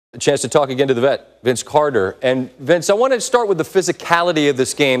A chance to talk again to the vet, Vince Carter. And Vince, I want to start with the physicality of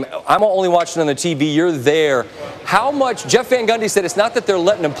this game. I'm only watching on the TV. You're there. How much, Jeff Van Gundy said it's not that they're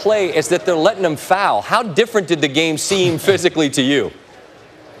letting him play, it's that they're letting him foul. How different did the game seem physically to you?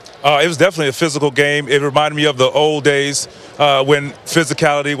 It was definitely a physical game. It reminded me of the old days when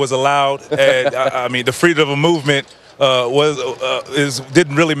physicality was allowed. And I mean, the freedom of movement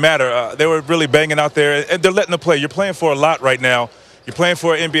didn't really matter. They were really banging out there, and they're letting them play. You're playing for a lot right now. You're playing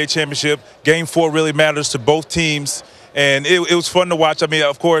for an NBA championship. Game 4 really matters to both teams, and it was fun to watch. I mean,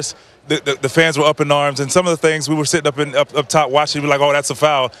 of course, the fans were up in arms, and some of the things we were sitting up top watching, we were like, oh, that's a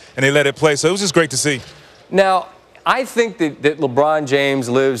foul, and they let it play. So it was just great to see. Now, I think that LeBron James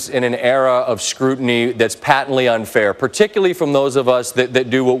lives in an era of scrutiny that's patently unfair, particularly from those of us that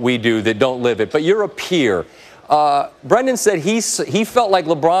do what we do, that don't live it. But you're a peer. Brendan said he felt like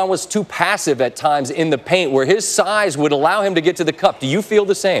LeBron was too passive at times in the paint, where his size would allow him to get to the cup. Do you feel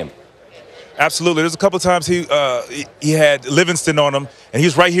the same? Absolutely. There's a couple of times he had Livingston on him, and he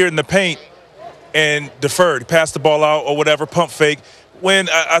was right here in the paint and deferred, passed the ball out or whatever, pump fake. When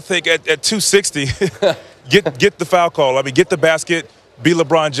I think at 260, get the foul call. I mean, get the basket, be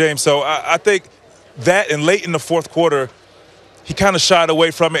LeBron James. So I think that, and late in the fourth quarter, he kind of shied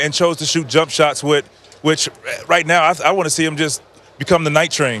away from it and chose to shoot jump shots which right now I want to see him just become the night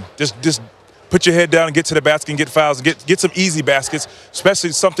train. Just put your head down and get to the basket and get fouls and get some easy baskets,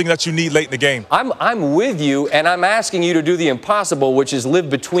 especially something that you need late in the game. I'm with you, and I'm asking you to do the impossible, which is live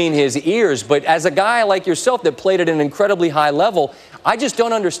between his ears. But as a guy like yourself that played at an incredibly high level, I just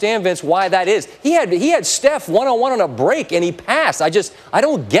don't understand, Vince, why that is. He had Steph one-on-one on a break, and he passed. I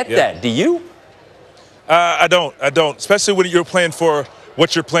don't get that. Do you? I don't, especially when you're playing for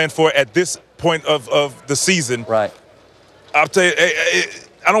what you're playing for at this point of the season. Right. I'll tell you,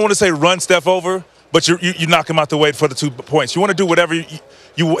 I don't want to say run Steph over, but you knock him out the way for the 2 points. You want to do whatever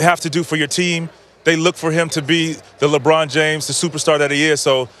you have to do for your team. They look for him to be the LeBron James, the superstar that he is.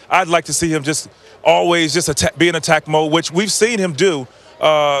 So I'd like to see him just always be in attack mode, which we've seen him do,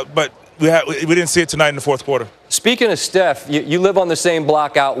 but we didn't see it tonight in the fourth quarter. Speaking of Steph, you live on the same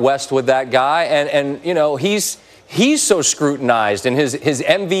block out west with that guy, and you know, he's so scrutinized, and his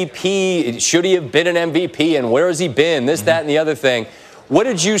MVP, should he have been an MVP, and where has he been, this, that, and the other thing. What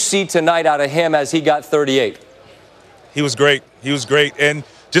did you see tonight out of him as he got 38? He was great. He was great. And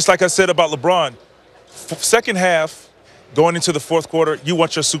just like I said about LeBron, second half, going into the fourth quarter, you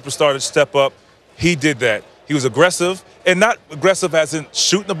want your superstar to step up. He did that. He was aggressive, and not aggressive as in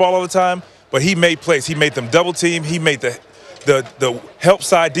shooting the ball all the time, but he made plays. He made them double team. He made the help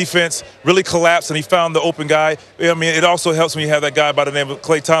side defense really collapse, and he found the open guy. I mean, it also helps when you have that guy by the name of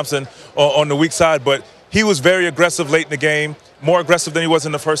Klay Thompson on the weak side, but he was very aggressive late in the game, more aggressive than he was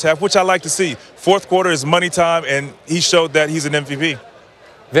in the first half, which I like to see. Fourth quarter is money time, and he showed that he's an MVP.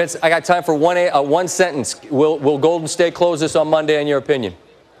 Vince, I got time for one sentence. Will Golden State close this on Monday, in your opinion?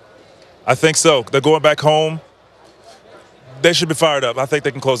 I think so. They're going back home. They should be fired up. I think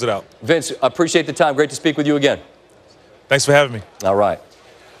they can close it out. Vince, appreciate the time. Great to speak with you again. Thanks for having me. All right.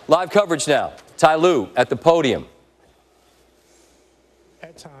 Live coverage now. Ty Lue at the podium.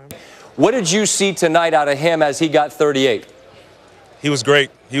 At time. What did you see tonight out of him as he got 38? He was great.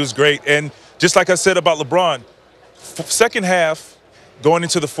 He was great. And just like I said about LeBron, second half, going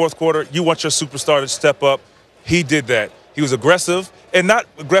into the fourth quarter, you want your superstar to step up. He did that. He was aggressive, and not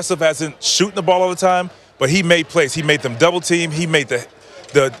aggressive as in shooting the ball all the time, but he made plays. He made them double team. He made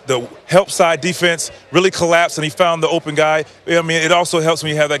the help side defense really collapse, and he found the open guy. I mean, it also helps when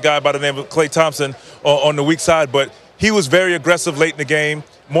you have that guy by the name of Klay Thompson on the weak side, but he was very aggressive late in the game,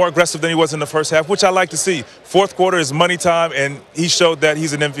 more aggressive than he was in the first half, which I like to see. Fourth quarter is money time, and he showed that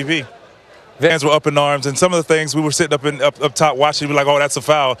he's an MVP. Fans were up in arms, and some of the things we were sitting up top watching, we were like, oh, that's a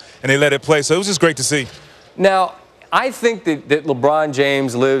foul, and they let it play. So it was just great to see. Now, I think that LeBron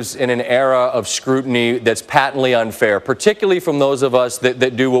James lives in an era of scrutiny that's patently unfair, particularly from those of us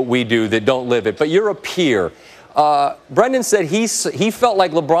that do what we do, that don't live it. But you're a peer. Brendan said he felt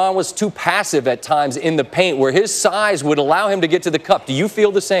like LeBron was too passive at times in the paint, where his size would allow him to get to the cup. Do you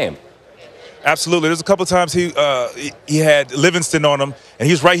feel the same? Absolutely. There's a couple of times he had Livingston on him, and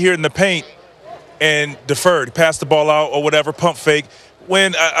he was right here in the paint and deferred, passed the ball out or whatever, pump fake.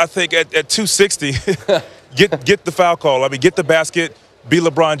 When I think at 260, get the foul call. I mean, get the basket, be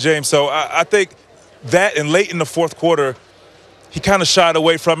LeBron James. So I think that, and late in the fourth quarter, he kind of shied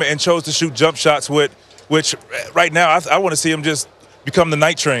away from it and chose to shoot jump shots which right now I want to see him just become the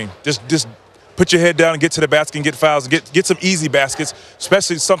night train. Just put your head down and get to the basket and get fouls and get some easy baskets,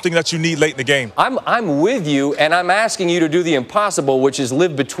 especially something that you need late in the game. I'm with you, and I'm asking you to do the impossible, which is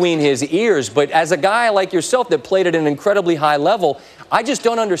live between his ears. But as a guy like yourself that played at an incredibly high level, I just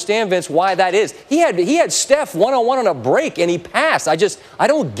don't understand, Vince, why that is. He had Steph one-on-one on a break, and he passed. I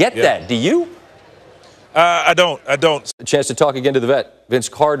don't get that. Do you? I don't. A chance to talk again to the vet, Vince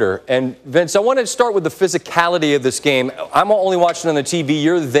Carter. And, Vince, I wanted to start with the physicality of this game. I'm only watching on the TV.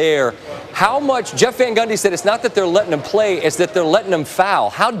 You're there. How much, Jeff Van Gundy said it's not that they're letting him play, it's that they're letting him foul.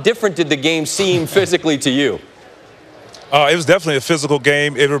 How different did the game seem physically to you? It was definitely a physical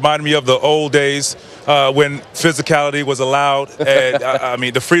game. It reminded me of the old days when physicality was allowed. And, I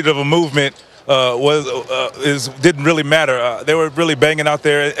mean, the freedom of movement didn't really matter. They were really banging out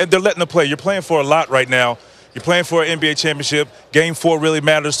there, and they're letting them play. You're playing for a lot right now. You're playing for an NBA championship. Game 4 really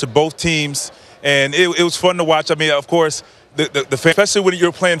matters to both teams, and it was fun to watch. I mean, of course, especially when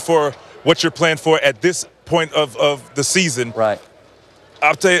you're playing for what you're playing for at this point of the season. Right.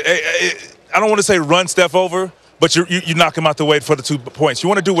 I'll tell you, I don't want to say run Steph over, but you knock him out the way for the 2 points. You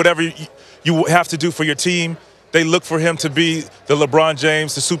want to do whatever you have to do for your team. They look for him to be the LeBron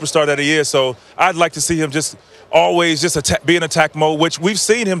James, the superstar that he is. So I'd like to see him just always be in attack mode, which we've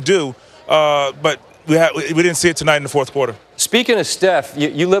seen him do, but we didn't see it tonight in the fourth quarter. Speaking of Steph,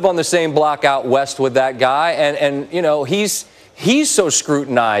 you live on the same block out west with that guy, and you know, he's so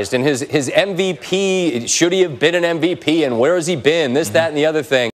scrutinized, and his MVP, should he have been an MVP, and where has he been, this, that, and the other thing.